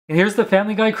And here's the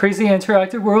Family Guy Crazy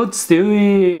Interactive World,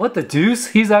 Stewie. What the deuce?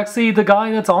 He's actually the guy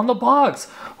that's on the box.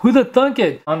 Who'd have thunk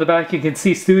it? On the back you can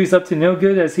see Stewie's up to no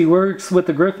good as he works with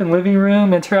the Griffin Living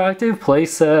Room Interactive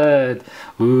playset.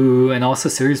 Ooh, and also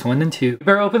series 1 and 2. You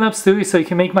better open up Stewie so you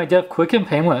can make my death quick and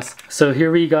painless. So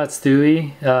here we got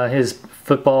Stewie, his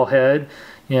football head.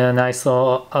 Yeah, nice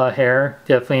little hair.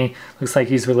 Definitely looks like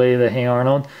he's related to Hey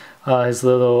Arnold. His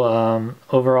little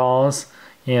overalls,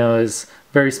 you know, his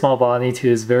very small body to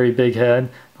his very big head.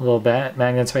 The little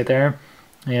magnets right there.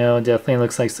 You know, definitely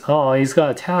looks like, oh, he's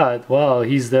got a tat. Wow,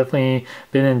 he's definitely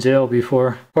been in jail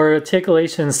before. For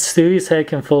articulations, Stewie's head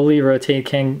can fully rotate,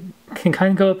 can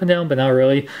kind of go up and down, but not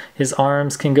really. His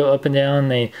arms can go up and down.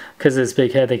 Because of his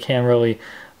big head, they can't really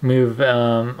move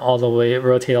all the way,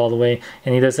 rotate all the way,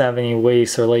 and he doesn't have any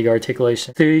waist or leg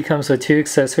articulation. Stewie comes with 2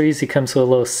 accessories. He comes with a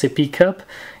little sippy cup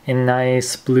in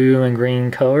nice blue and green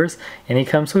colors, and he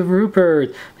comes with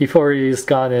Rupert. Before he's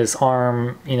got his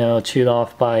arm, you know, chewed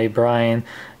off by Brian.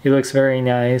 He looks very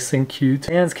nice and cute.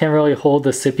 Hands can't really hold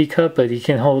the sippy cup, but he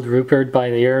can hold Rupert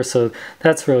by the ear, so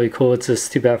that's really cool. It's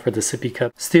just too bad for the sippy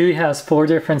cup. Stewie has 4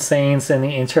 different sayings in the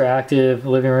interactive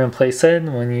living room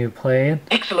playset when you play it.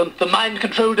 Excellent. The mind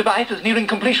control device is nearing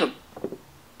completion.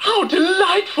 How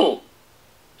delightful!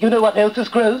 You know what else is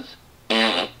gross?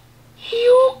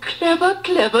 You clever,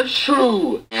 clever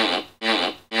shrew. You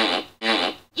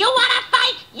wanna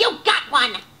fight? You got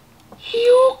one!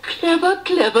 You clever,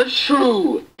 clever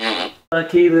shrew.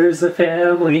 Lucky there's a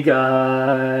Family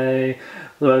Guy.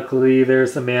 Luckily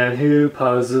there's a man who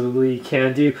possibly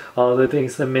can do all the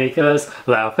things that make us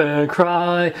laugh and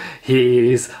cry.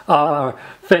 He's our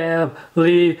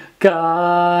Family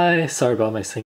Guy. Sorry about my singing.